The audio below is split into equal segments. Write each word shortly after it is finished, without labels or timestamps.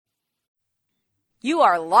You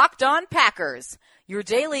are Locked On Packers, your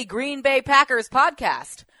daily Green Bay Packers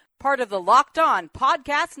podcast, part of the Locked On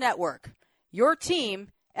Podcast Network, your team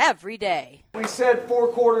every day. We said 4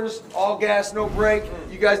 quarters, all gas, no break.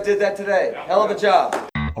 You guys did that today. Hell of a job.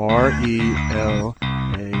 RELAX.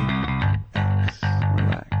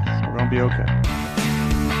 Relax. We're going to be okay.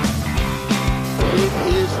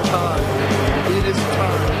 It is time. It is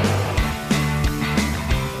time.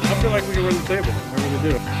 I feel like we can run the table. I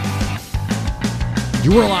really do.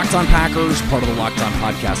 You are Locked On Packers, part of the Locked On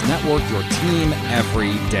Podcast Network, your team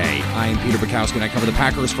every day. I am Peter Bukowski, and I cover the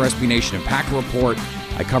Packers for SB Nation and Packer Report.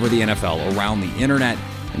 I cover the NFL around the internet,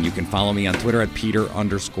 and you can follow me on Twitter at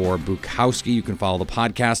Peter_Bukowski. You can follow the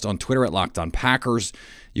podcast on Twitter at Locked On Packers.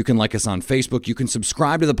 You can like us on Facebook. You can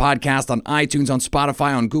subscribe to the podcast on iTunes, on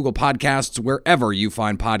Spotify, on Google Podcasts, wherever you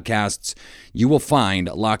find podcasts. You will find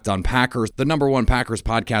Locked On Packers, the #1 Packers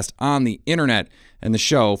podcast on the internet, and the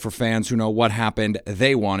show for fans who know what happened.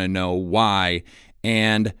 They want to know why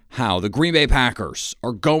and how. The Green Bay Packers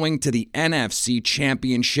are going to the NFC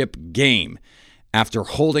Championship game after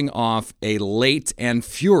holding off a late and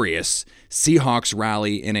furious Seahawks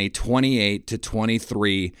rally in a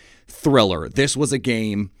 28-23 thriller. This was a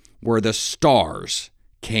game where the stars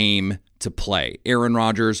came to play. Aaron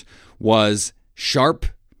Rodgers was sharp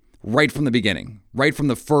right from the beginning. Right from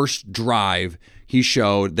the first drive, he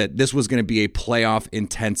showed that this was going to be a playoff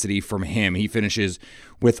intensity from him. He finishes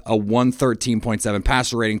with a 113.7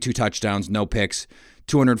 passer rating, 2 touchdowns, no picks,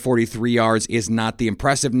 243 yards is not the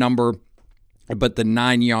impressive number, but the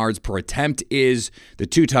 9 yards per attempt is, the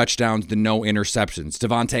 2 touchdowns, the no interceptions.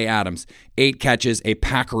 Davante Adams, 8 catches, a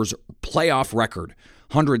Packers playoff record,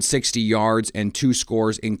 160 yards and 2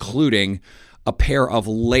 scores, including a pair of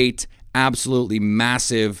late, absolutely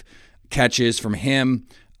massive catches from him.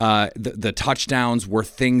 The touchdowns were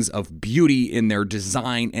things of beauty in their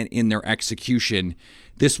design and in their execution.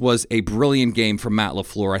 This was a brilliant game from Matt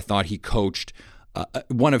LaFleur. I thought he coached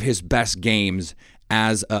one of his best games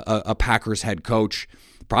as a Packers head coach,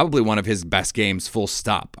 probably one of his best games, full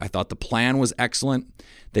stop. I thought the plan was excellent.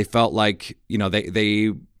 They felt like,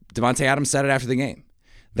 Davante Adams said it after the game,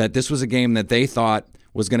 that this was a game that they thought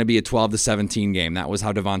was going to be a 12-17 game. That was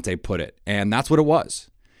how Davante put it. And that's what it was.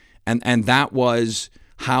 And that was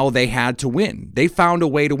how they had to win. They found a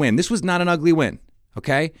way to win. This was not an ugly win,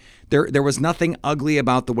 okay? There was nothing ugly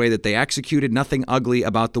about the way that they executed, nothing ugly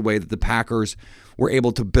about the way that the Packers were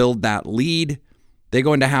able to build that lead. They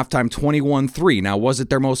go into halftime 21-3. Now, was it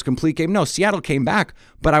their most complete game? No, Seattle came back,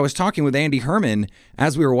 but I was talking with Andy Herman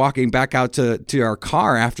as we were walking back out to our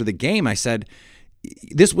car after the game. I said,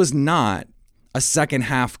 this was not a second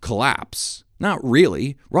half collapse. Not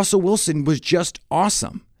really. Russell Wilson was just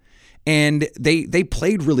awesome. And they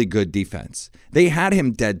played really good defense. They had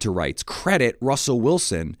him dead to rights. Credit Russell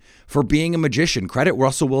Wilson for being a magician. Credit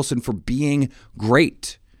Russell Wilson for being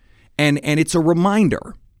great. And it's a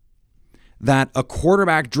reminder that a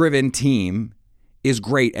quarterback-driven team is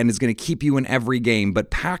great and is going to keep you in every game. But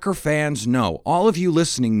Packer fans know, all of you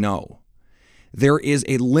listening know, there is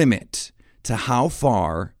a limit to how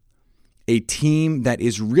far a team that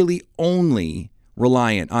is really only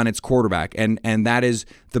reliant on its quarterback, and that is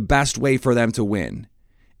the best way for them to win.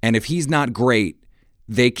 And if he's not great,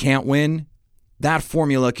 they can't win. That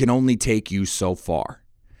formula can only take you so far.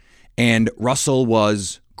 And Russell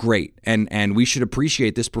was great, and we should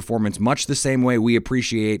appreciate this performance much the same way we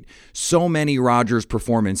appreciate so many Rodgers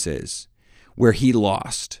performances where he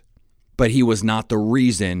lost, but he was not the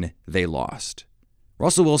reason they lost.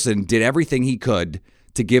 Russell Wilson did everything he could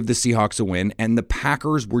to give the Seahawks a win, and the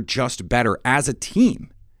Packers were just better as a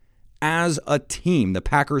team. As a team, the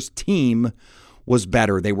Packers team was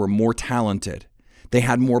better. They were more talented. They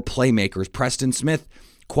had more playmakers. Preston Smith,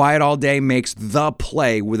 quiet all day, makes the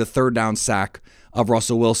play with a 3rd down sack of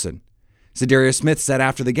Russell Wilson. Za'Darius Smith said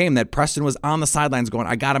after the game that Preston was on the sidelines going,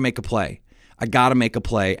 I got to make a play. I got to make a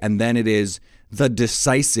play. And then it is the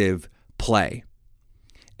decisive play.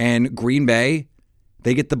 And Green Bay,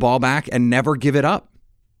 they get the ball back and never give it up.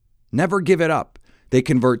 Never give it up. They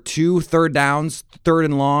convert 2 third downs, 3rd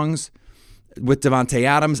and longs with Davante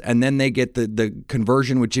Adams, and then they get the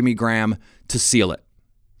conversion with Jimmy Graham to seal it.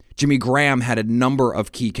 Jimmy Graham had a number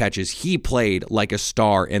of key catches. He played like a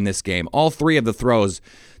star in this game. All 3 of the throws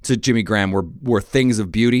to Jimmy Graham were things of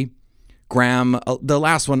beauty. Graham, the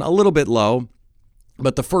last one, a little bit low,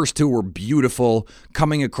 but the first 2 were beautiful,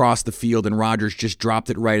 coming across the field, and Rodgers just dropped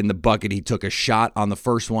it right in the bucket. He took a shot on the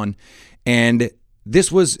first one, and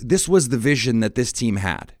this was the vision that this team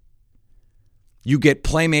had. You get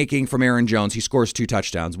playmaking from Aaron Jones. He scores 2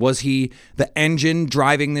 touchdowns. Was he the engine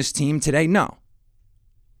driving this team today? No.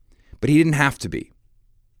 But he didn't have to be.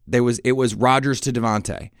 It was Rodgers to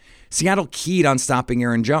Devontae. Seattle keyed on stopping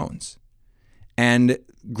Aaron Jones. And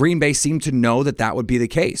Green Bay seemed to know that would be the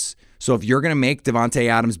case. So if you're going to make Davante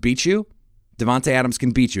Adams beat you, Davante Adams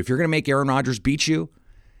can beat you. If you're going to make Aaron Rodgers beat you,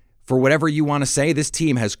 for whatever you want to say, this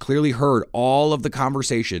team has clearly heard all of the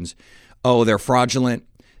conversations. Oh, they're fraudulent.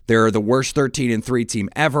 They're the worst 13-3 team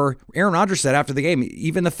ever. Aaron Rodgers said after the game,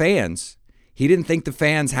 even the fans, he didn't think the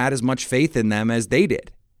fans had as much faith in them as they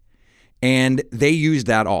did. And they used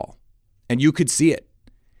that all. And you could see it.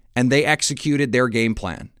 And they executed their game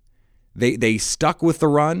plan. They stuck with the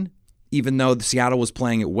run, even though Seattle was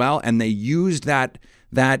playing it well, and they used that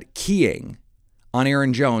keying on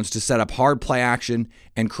Aaron Jones to set up hard play action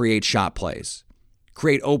and create shot plays,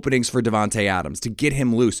 create openings for Davante Adams to get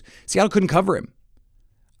him loose. Seattle couldn't cover him.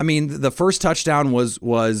 I mean, the first touchdown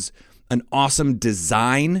was an awesome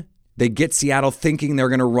design. They get Seattle thinking they're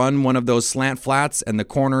going to run one of those slant flats, and the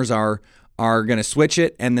corners are going to switch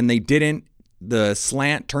it, and then they didn't. The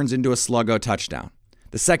slant turns into a sluggo touchdown.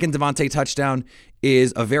 The second Davante touchdown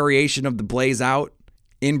is a variation of the blaze out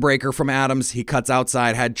in breaker from Adams. He cuts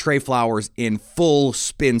outside, had Trey Flowers in full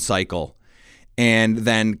spin cycle, and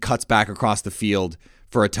then cuts back across the field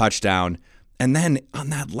for a touchdown. And then on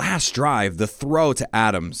that last drive, the throw to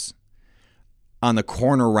Adams on the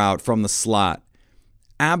corner route from the slot,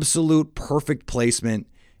 absolute perfect placement,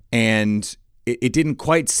 and it didn't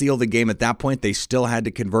quite seal the game at that point. They still had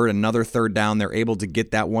to convert another third down. They're able to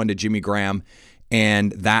get that one to Jimmy Graham,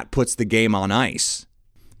 and that puts the game on ice.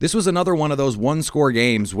 This was another one of those one-score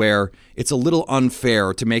games where it's a little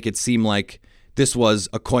unfair to make it seem like this was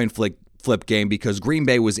a coin flip game because Green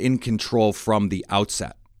Bay was in control from the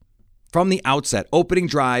outset. From the outset, opening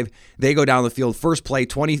drive, they go down the field, first play,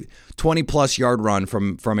 20-plus yard run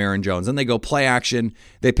from Aaron Jones. Then they go play action.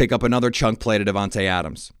 They pick up another chunk play to Davante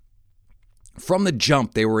Adams. From the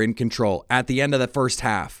jump, they were in control. At the end of the first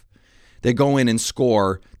half, they go in and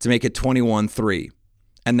score to make it 21-3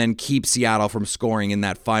 and then keep Seattle from scoring in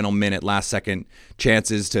that final minute, last-second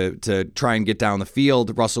chances to try and get down the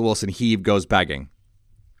field. Russell Wilson goes begging.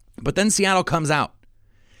 But then Seattle comes out,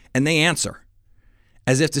 and they answer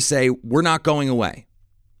as if to say, we're not going away.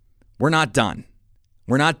 We're not done.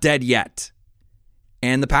 We're not dead yet.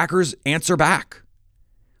 And the Packers answer back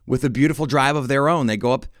with a beautiful drive of their own. They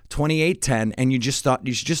go up 28-10, and you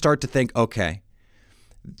should start to think, okay,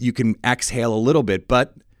 you can exhale a little bit,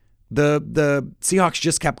 but the Seahawks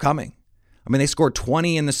just kept coming. I mean, they scored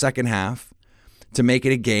 20 in the second half to make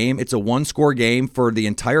it a game. It's a one-score game for the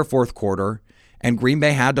entire fourth quarter, and Green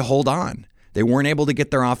Bay had to hold on. They weren't able to get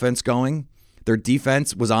their offense going. Their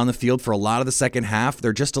defense was on the field for a lot of the second half.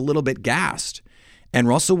 They're just a little bit gassed. And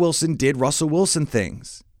Russell Wilson did Russell Wilson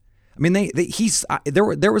things. I mean,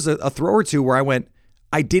 there was a throw or two where I went,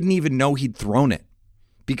 I didn't even know he'd thrown it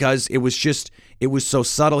because it was so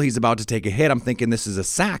subtle. He's about to take a hit. I'm thinking this is a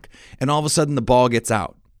sack. And all of a sudden the ball gets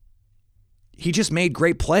out. He just made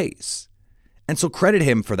great plays. And so credit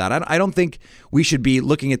him for that. I don't think we should be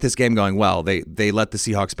looking at this game going, well, they let the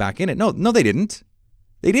Seahawks back in it. No, they didn't.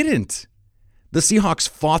 They didn't. The Seahawks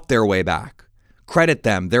fought their way back. Credit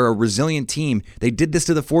them. They're a resilient team. They did this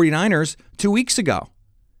to the 49ers 2 weeks ago.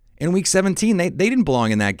 In Week 17, they didn't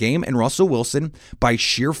belong in that game, and Russell Wilson, by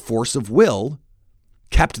sheer force of will,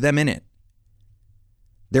 kept them in it.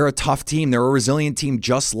 They're a tough team. They're a resilient team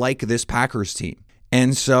just like this Packers team.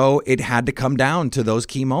 And so it had to come down to those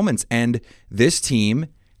key moments. And this team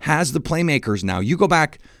has the playmakers now. You go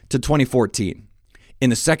back to 2014. In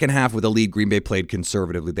the second half with a lead, Green Bay played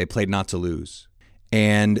conservatively. They played not to lose.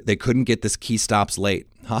 And they couldn't get this key stops late.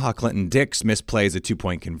 Clinton Dix misplays a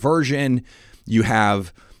 2-point conversion. You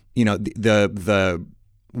have, the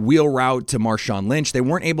wheel route to Marshawn Lynch. They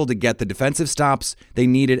weren't able to get the defensive stops they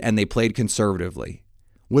needed, and they played conservatively.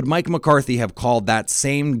 Would Mike McCarthy have called that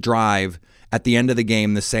same drive at the end of the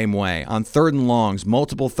game the same way, on third and longs,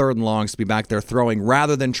 multiple third and longs to be back there throwing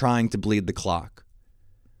rather than trying to bleed the clock?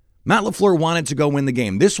 Matt LaFleur wanted to go win the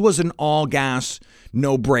game. This was an all-gas,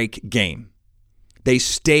 no-break game. They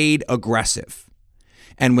stayed aggressive.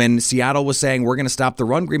 And when Seattle was saying, we're going to stop the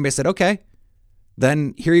run, Green Bay said, okay,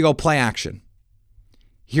 then here you go, play action.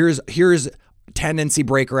 Here's tendency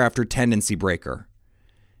breaker after tendency breaker.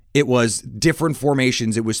 It was different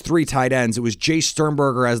formations. It was 3 tight ends. It was Jay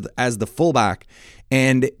Sternberger as the fullback.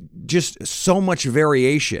 And just so much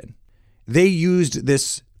variation. They used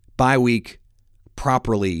this bye week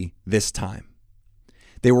properly this time.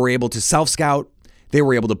 They were able to self-scout. They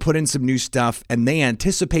were able to put in some new stuff, and they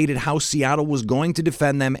anticipated how Seattle was going to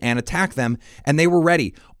defend them and attack them, and they were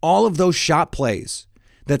ready. All of those shot plays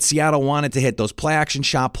that Seattle wanted to hit, those play-action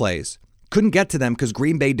shot plays, couldn't get to them because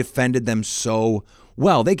Green Bay defended them so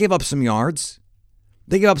well. They gave up some yards.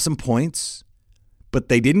 They gave up some points, but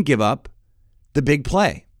they didn't give up the big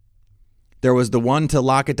play. There was the one to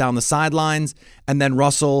lock it down the sidelines, and then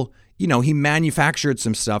Russell, he manufactured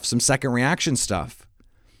some stuff, some second reaction stuff,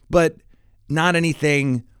 but not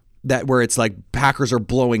anything that where it's like Packers are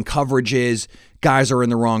blowing coverages, guys are in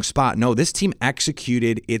the wrong spot. No, this team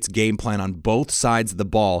executed its game plan on both sides of the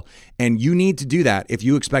ball, and you need to do that if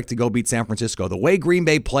you expect to go beat San Francisco. The way Green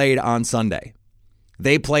Bay played on Sunday,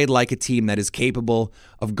 they played like a team that is capable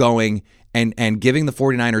of going and giving the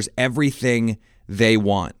 49ers everything they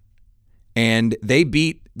want. And they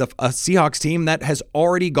beat a Seahawks team that has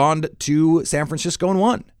already gone to San Francisco and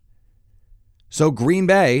won. So Green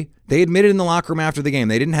Bay, they admitted in the locker room after the game,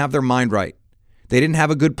 they didn't have their mind right. They didn't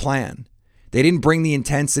have a good plan. They didn't bring the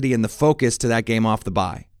intensity and the focus to that game off the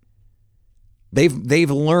bye. They've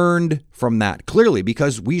learned from that, clearly,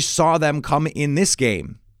 because we saw them come in this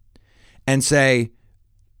game and say,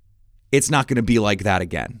 it's not going to be like that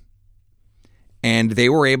again. And they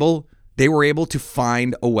were able to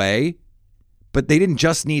find a way. But they didn't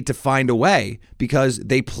just need to find a way because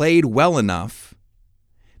they played well enough.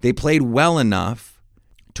 They played well enough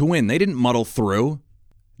to win. They didn't muddle through.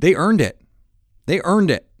 They earned it. They earned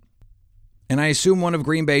it. And I assume one of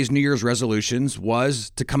Green Bay's New Year's resolutions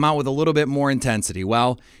was to come out with a little bit more intensity.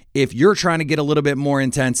 Well, if you're trying to get a little bit more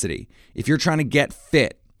intensity, if you're trying to get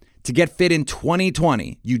fit in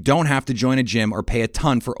 2020, you don't have to join a gym or pay a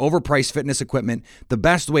ton for overpriced fitness equipment. The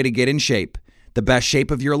best way to get in shape, the best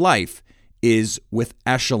shape of your life, is with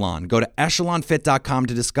Echelon. Go to echelonfit.com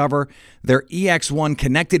to discover their EX1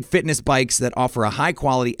 connected fitness bikes that offer a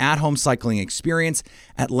high-quality at-home cycling experience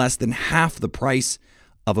at less than half the price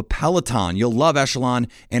of a Peloton. You'll love Echelon,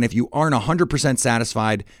 and if you aren't 100%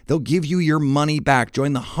 satisfied, they'll give you your money back.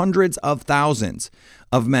 Join the hundreds of thousands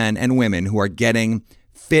of men and women who are getting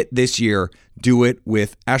fit this year. Do it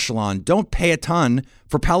with Echelon. Don't pay a ton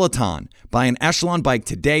for Peloton. Buy an Echelon bike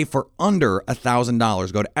today for under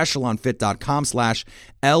 $1,000. Go to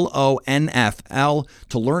echelonfit.com/LONFL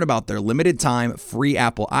to learn about their limited time free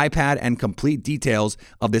Apple iPad and complete details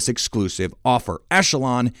of this exclusive offer.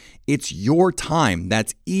 Echelon, it's your time.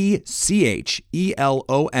 That's ECHELON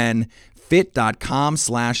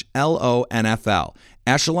fit.com/LONFL.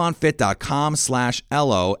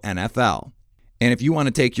 echelonfit.com/LONFL. And if you want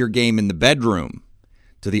to take your game in the bedroom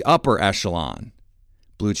to the upper echelon,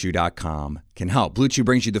 BlueChew.com can help. Blue Chew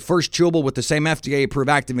brings you the first chewable with the same FDA-approved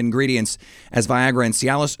active ingredients as Viagra and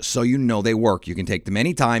Cialis, so you know they work. You can take them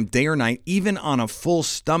anytime, day or night, even on a full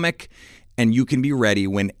stomach, and you can be ready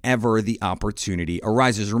whenever the opportunity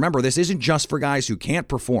arises. Remember, this isn't just for guys who can't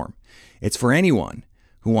perform. It's for anyone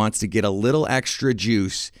who wants to get a little extra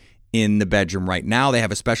juice in the bedroom. Right now, they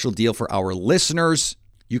have a special deal for our listeners.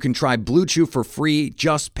 You can try Blue Chew for free.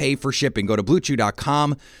 Just pay for shipping. Go to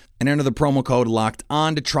BlueChew.com and enter the promo code Locked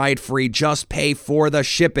On to try it free. Just pay for the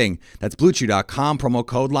shipping. That's BlueChew.com, promo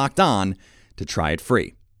code Locked On to try it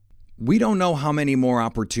free. We don't know how many more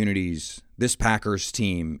opportunities this Packers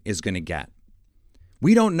team is going to get.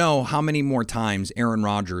 We don't know how many more times Aaron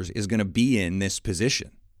Rodgers is going to be in this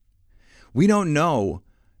position. We don't know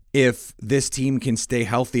if this team can stay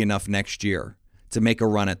healthy enough next year to make a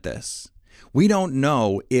run at this. We don't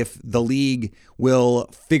know if the league will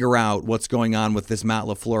figure out what's going on with this Matt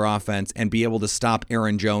LaFleur offense and be able to stop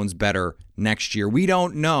Aaron Jones better next year. We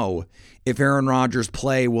don't know if Aaron Rodgers'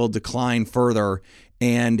 play will decline further,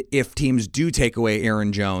 and if teams do take away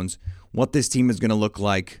Aaron Jones, what this team is going to look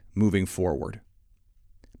like moving forward.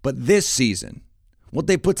 But this season, what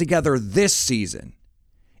they put together this season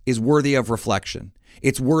is worthy of reflection.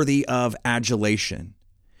 It's worthy of adulation.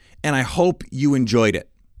 And I hope you enjoyed it.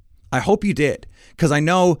 I hope you did, because I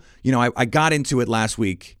know, I got into it last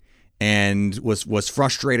week and was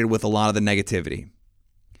frustrated with a lot of the negativity.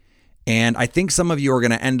 And I think some of you are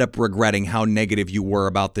going to end up regretting how negative you were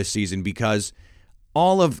about this season, because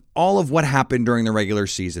all of what happened during the regular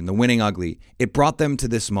season, the winning ugly, it brought them to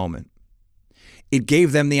this moment. It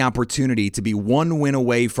gave them the opportunity to be one win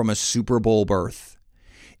away from a Super Bowl berth.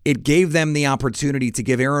 It gave them the opportunity to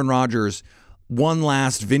give Aaron Rodgers one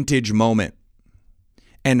last vintage moment.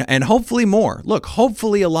 And hopefully more. Look,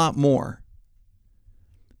 hopefully a lot more.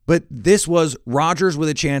 But this was Rodgers with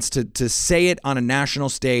a chance to say it on a national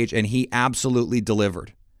stage, and he absolutely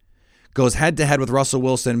delivered. Goes head-to-head with Russell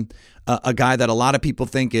Wilson, a guy that a lot of people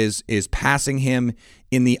think is passing him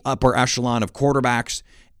in the upper echelon of quarterbacks,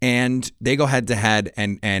 and they go head-to-head,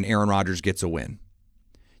 and Aaron Rodgers gets a win.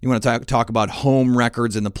 You want to talk about home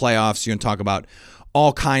records in the playoffs, you want to talk about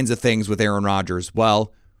all kinds of things with Aaron Rodgers.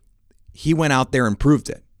 Well, he went out there and proved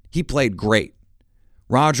it. He played great.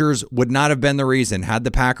 Rodgers would not have been the reason had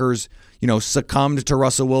the Packers, succumbed to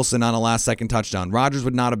Russell Wilson on a last-second touchdown. Rodgers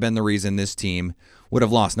would not have been the reason this team would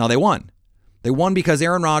have lost. Now, they won. They won because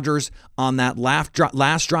Aaron Rodgers on that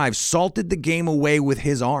last drive salted the game away with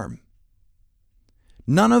his arm.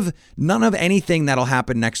 None of anything that'll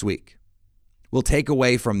happen next week will take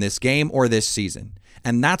away from this game or this season.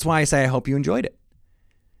 And that's why I say I hope you enjoyed it.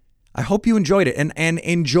 I hope you enjoyed it and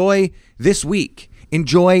enjoy this week.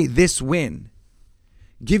 Enjoy this win.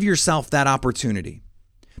 Give yourself that opportunity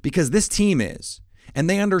because this team is. And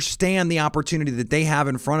they understand the opportunity that they have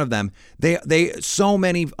in front of them. So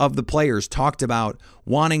many of the players talked about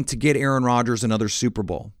wanting to get Aaron Rodgers another Super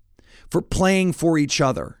Bowl, for playing for each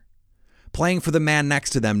other, playing for the man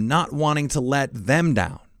next to them, not wanting to let them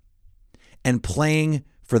down, and playing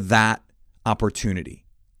for that opportunity.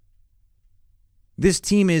 This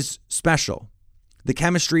team is special. The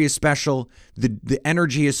chemistry is special. The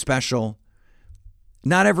energy is special.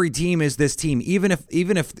 Not every team is this team, even if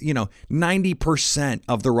 90%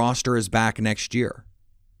 of the roster is back next year.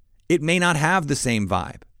 It may not have the same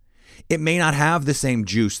vibe. It may not have the same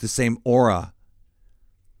juice, the same aura.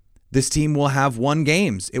 This team will have won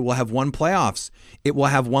games. It will have won playoffs. It will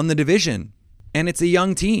have won the division. And it's a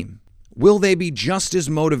young team. Will they be just as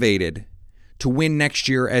motivated to win next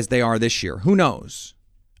year as they are this year? Who knows?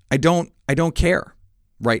 I don't care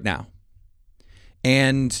right now.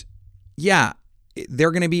 And yeah,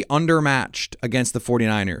 they're going to be undermatched against the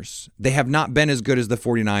 49ers. They have not been as good as the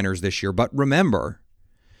 49ers this year. But remember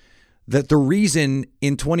that the reason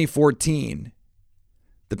in 2014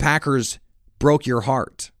 the Packers broke your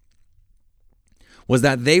heart was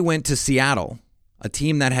that they went to Seattle, a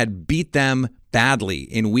team that had beat them badly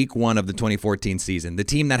in week 1 of the 2014 season, the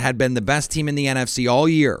team that had been the best team in the NFC all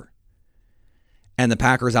year, and the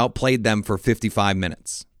Packers outplayed them for 55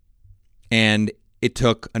 minutes. And it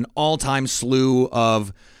took an all-time slew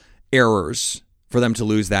of errors for them to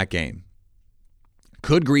lose that game.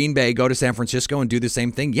 Could Green Bay go to San Francisco and do the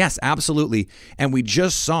same thing? Yes, absolutely. And we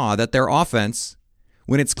just saw that their offense,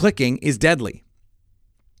 when it's clicking, is deadly.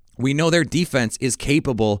 We know their defense is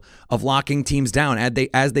capable of locking teams down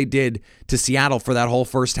as they did to Seattle for that whole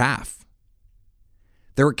first half.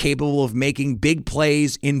 They're capable of making big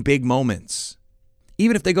plays in big moments.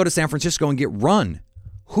 Even if they go to San Francisco and get run,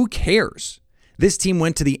 who cares? This team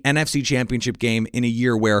went to the NFC Championship game in a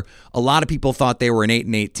year where a lot of people thought they were an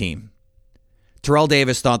 8-8 team. Terrell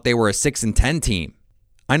Davis thought they were a 6-10 team.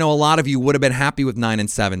 I know a lot of you would have been happy with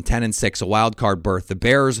 9-7, 10-6, a wild card berth. The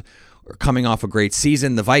Bears are coming off a great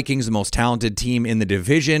season. The Vikings, the most talented team in the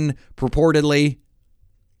division, purportedly.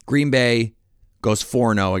 Green Bay goes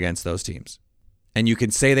 4-0 against those teams. And you can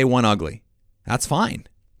say they won ugly. That's fine.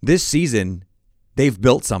 This season, they've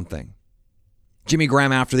built something. Jimmy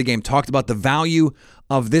Graham, after the game, talked about the value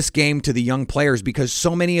of this game to the young players because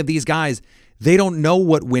so many of these guys, they don't know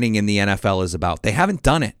what winning in the NFL is about. They haven't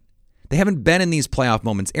done it. They haven't been in these playoff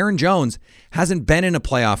moments. Aaron Jones hasn't been in a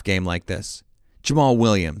playoff game like this. Jamal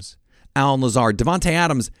Williams, Allen Lazard, Devontae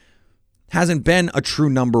Adams hasn't been a true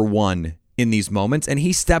number one in these moments, and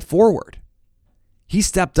he stepped forward. He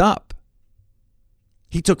stepped up.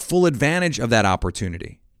 He took full advantage of that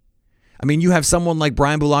opportunity. I mean, you have someone like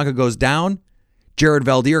Brian Bulaga goes down, Jared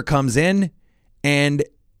Valdir comes in, and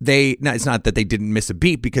it's not that they didn't miss a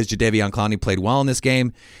beat because Jadeveon Clowney played well in this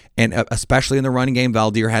game, and especially in the running game,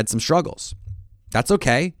 Valdir had some struggles. That's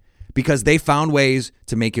okay because they found ways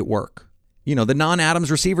to make it work. You know, the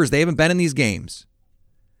non-Adams receivers, they haven't been in these games.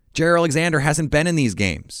 Jair Alexander hasn't been in these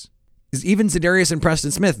games. Even Za'Darius and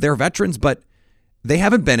Preston Smith, they're veterans, but they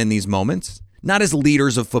haven't been in these moments. Not as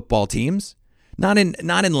leaders of football teams. Not in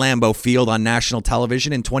Lambeau Field on national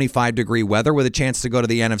television in 25-degree weather with a chance to go to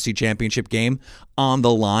the NFC Championship game on the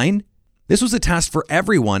line. This was a test for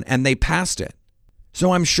everyone, and they passed it.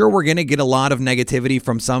 So I'm sure we're going to get a lot of negativity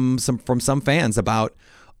from some fans about,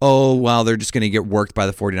 oh, well, they're just going to get worked by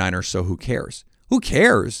the 49ers, so who cares? Who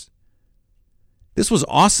cares? This was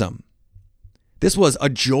awesome. This was a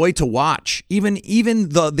joy to watch. Even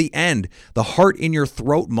the end, the heart in your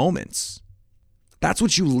throat moments. That's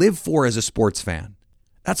what you live for as a sports fan.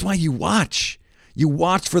 That's why you watch. You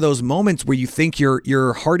watch for those moments where you think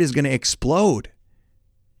your heart is going to explode.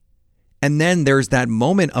 And then there's that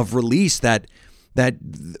moment of release, that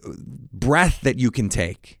breath that you can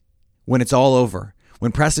take when it's all over.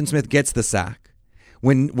 When Preston Smith gets the sack.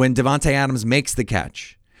 When Devontae Adams makes the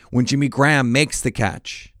catch. When Jimmy Graham makes the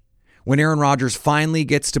catch. When Aaron Rodgers finally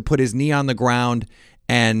gets to put his knee on the ground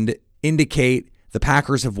and indicate the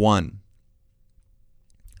Packers have won.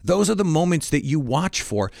 Those are the moments that you watch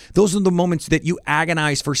for. Those are the moments that you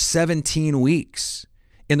agonize for 17 weeks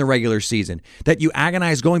in the regular season, that you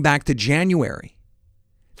agonize going back to January.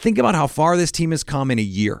 Think about how far this team has come in a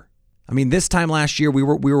year. I mean, this time last year, we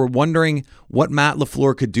were wondering what Matt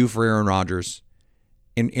LaFleur could do for Aaron Rodgers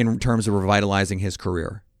in terms of revitalizing his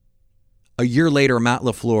career. A year later, Matt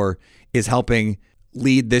LaFleur is helping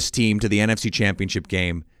lead this team to the NFC Championship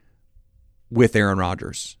game with Aaron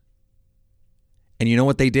Rodgers. And you know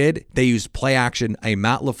what they did? They used play action, a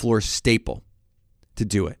Matt LaFleur staple, to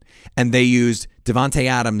do it. And they used Davante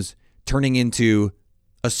Adams turning into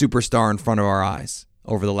a superstar in front of our eyes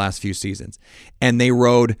over the last few seasons. And they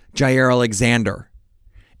rode Jair Alexander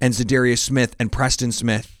and Zadarius Smith and Preston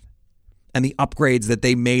Smith and the upgrades that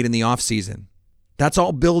they made in the offseason. That's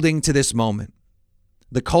all building to this moment.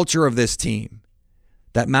 The culture of this team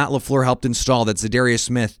that Matt LaFleur helped install, that Zadarius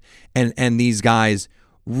Smith and these guys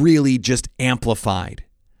really just amplified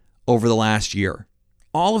over the last year.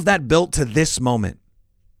 All of that built to this moment.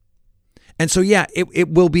 And so, yeah, it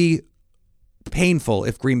will be painful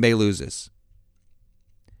if Green Bay loses.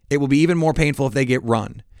 It will be even more painful if they get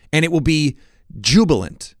run. And it will be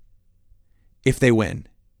jubilant if they win.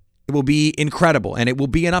 It will be incredible, and it will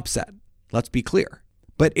be an upset. Let's be clear.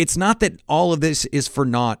 But it's not that all of this is for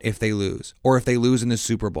naught if they lose, or if they lose in the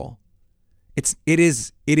Super Bowl. It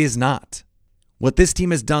is not. What this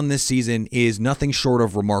team has done this season is nothing short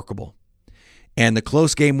of remarkable. And the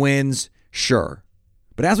close game wins, sure.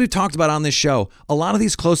 But as we've talked about on this show, a lot of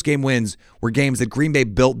these close game wins were games that Green Bay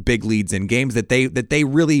built big leads in, games that they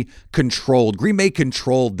really controlled. Green Bay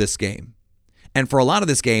controlled this game. And for a lot of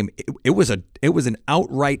this game, it was an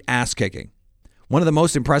outright ass kicking. One of the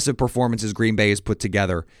most impressive performances Green Bay has put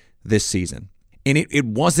together this season. And it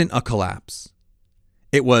wasn't a collapse.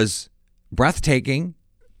 It was breathtaking.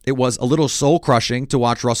 It was a little soul-crushing to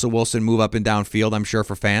watch Russell Wilson move up and down field, I'm sure,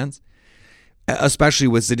 for fans, especially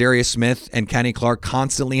with Zadarius Smith and Kenny Clark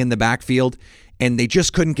constantly in the backfield, and they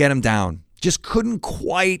just couldn't get him down. Just couldn't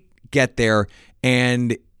quite get there,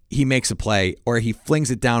 and he makes a play, or he flings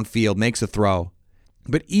it downfield, makes a throw.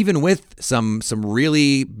 But even with some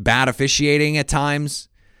really bad officiating at times,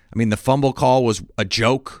 I mean, the fumble call was a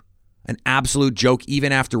joke, an absolute joke.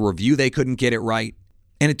 Even after review, they couldn't get it right.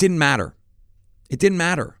 And it didn't matter. It didn't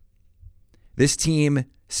matter. This team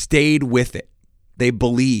stayed with it. They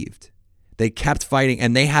believed. They kept fighting,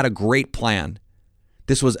 and they had a great plan.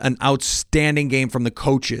 This was an outstanding game from the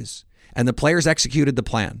coaches, and the players executed the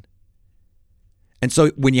plan. And so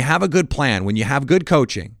when you have a good plan, when you have good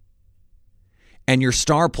coaching, and your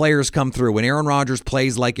star players come through, when Aaron Rodgers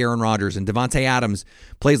plays like Aaron Rodgers and Davante Adams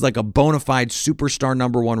plays like a bona fide superstar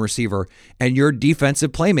number one receiver, and your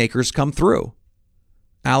defensive playmakers come through,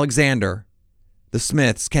 Alexander, the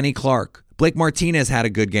Smiths, Kenny Clark, Blake Martinez had a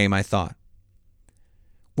good game, I thought.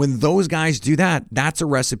 When those guys do that, that's a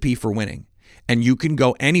recipe for winning. And you can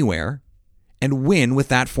go anywhere and win with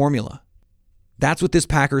that formula. That's what this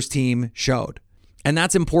Packers team showed. And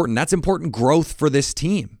that's important. That's important growth for this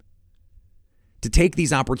team. To take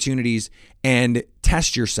these opportunities and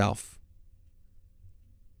test yourself.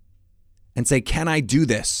 And say, can I do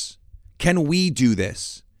this? Can we do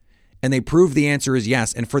this? And they prove the answer is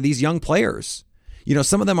yes. And for these young players,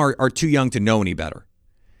 some of them are too young to know any better.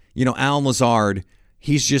 Allen Lazard,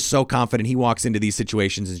 he's just so confident. He walks into these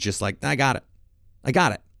situations and is just like, I got it.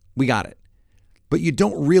 We got it. But you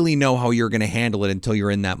don't really know how you're going to handle it until you're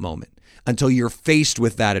in that moment, until you're faced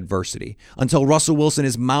with that adversity, until Russell Wilson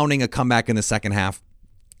is mounting a comeback in the second half,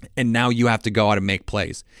 and now you have to go out and make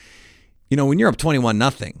plays. When you're up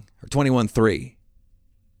 21-0 or 21-3,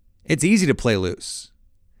 it's easy to play loose.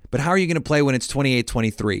 But how are you going to play when it's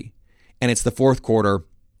 28-23 and it's the fourth quarter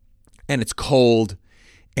and it's cold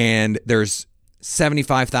and there's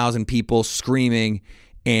 75,000 people screaming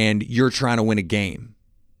and you're trying to win a game?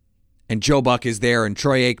 And Joe Buck is there and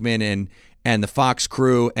Troy Aikman and the Fox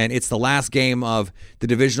crew, and it's the last game of the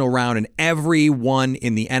divisional round, and everyone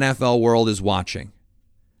in the NFL world is watching.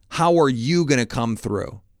 How are you going to come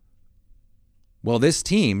through? Well, this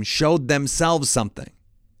team showed themselves something.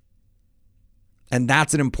 And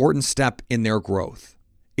that's an important step in their growth.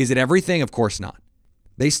 Is it everything? Of course not.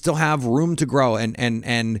 They still have room to grow,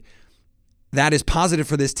 and that is positive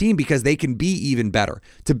for this team because they can be even better.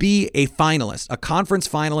 To be a finalist, a conference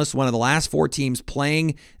finalist, one of the last four teams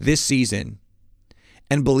playing this season,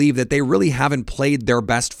 and believe that they really haven't played their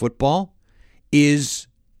best football is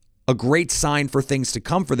a great sign for things to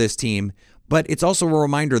come for this team, but it's also a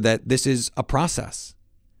reminder that this is a process.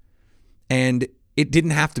 And it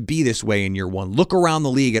didn't have to be this way in year one. Look around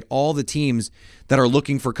the league at all the teams that are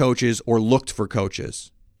looking for coaches or looked for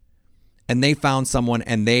coaches. And they found someone,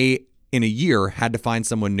 and they, in a year, had to find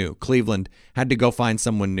someone new. Cleveland had to go find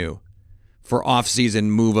someone new for offseason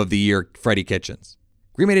move of the year, Freddie Kitchens.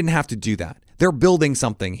 Green Bay didn't have to do that. They're building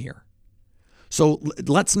something here. So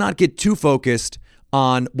let's not get too focused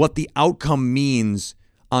on what the outcome means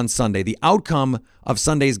on Sunday. The outcome of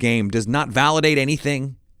Sunday's game does not validate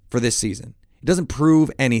anything for this season. It doesn't prove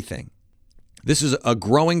anything. This is a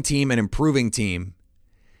growing team, an improving team.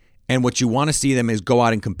 And what you want to see them is go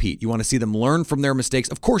out and compete. You want to see them learn from their mistakes.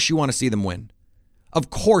 Of course you want to see them win. Of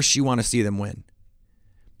course you want to see them win.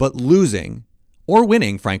 But losing, or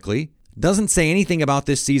winning, frankly, doesn't say anything about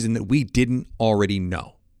this season that we didn't already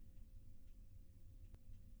know.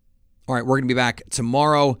 All right, we're going to be back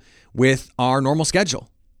tomorrow with our normal schedule.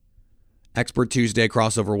 Expert Tuesday,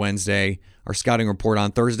 Crossover Wednesday, our scouting report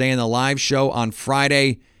on Thursday, and the live show on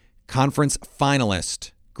Friday. Conference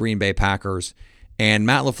finalist, Green Bay Packers. And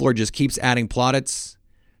Matt LaFleur just keeps adding plaudits.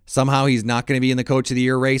 Somehow he's not going to be in the Coach of the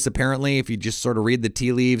Year race, apparently, if you just sort of read the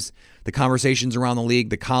tea leaves, the conversations around the league,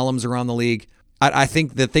 the columns around the league. I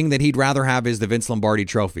think the thing that he'd rather have is the Vince Lombardi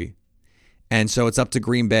trophy. And so it's up to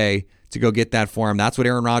Green Bay to go get that for him. That's what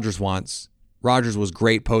Aaron Rodgers wants. Rodgers was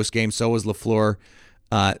great post-game. So was LaFleur.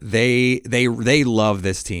 They love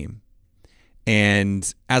this team.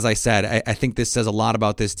 And as I said, I think this says a lot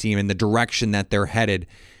about this team and the direction that they're headed.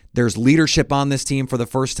 There's leadership on this team for the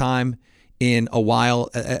first time in a while,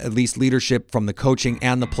 at least leadership from the coaching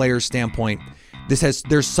and the players' standpoint.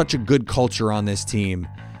 There's such a good culture on this team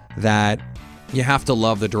that you have to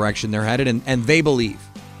love the direction they're headed, and they believe.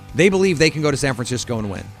 They believe they can go to San Francisco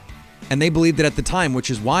and win. And they believed it at the time, which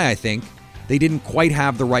is why I think they didn't quite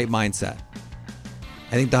have the right mindset.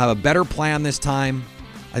 I think they'll have a better plan this time.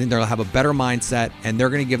 I think they'll have a better mindset, and they're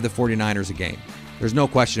going to give the 49ers a game. There's no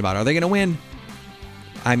question about it. Are they going to win?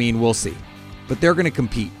 I mean, we'll see. But they're going to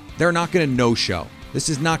compete. They're not going to no-show. This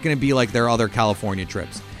is not going to be like their other California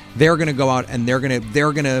trips. They're going to go out and they're going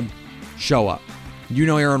to show up. You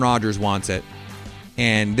know Aaron Rodgers wants it.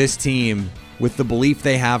 And this team, with the belief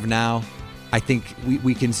they have now, I think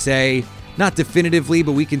we can say, not definitively,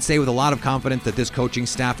 but we can say with a lot of confidence that this coaching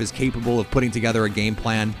staff is capable of putting together a game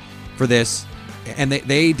plan for this. And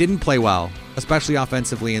they didn't play well, especially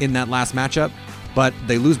offensively in that last matchup. But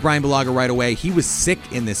they lose Brian Bulaga right away. He was sick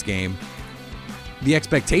in this game. The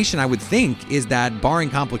expectation, I would think, is that barring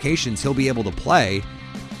complications, he'll be able to play.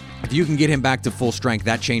 If you can get him back to full strength,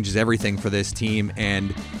 that changes everything for this team,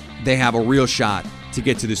 and they have a real shot to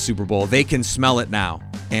get to the Super Bowl. They can smell it now,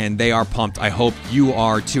 and they are pumped. I hope you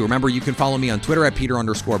are too. Remember, you can follow me on Twitter at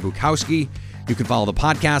Peter_Bukowski. You can follow the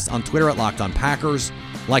podcast on Twitter at Locked On Packers.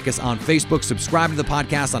 Like us on Facebook. Subscribe to the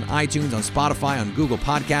podcast on iTunes, on Spotify, on Google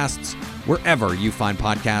Podcasts. Wherever you find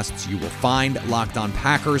podcasts, you will find Locked On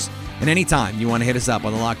Packers. And anytime you want to hit us up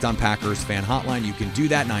on the Locked On Packers fan hotline, you can do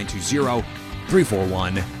that,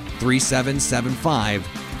 920-341-3775,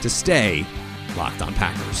 to stay Locked On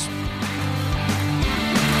Packers.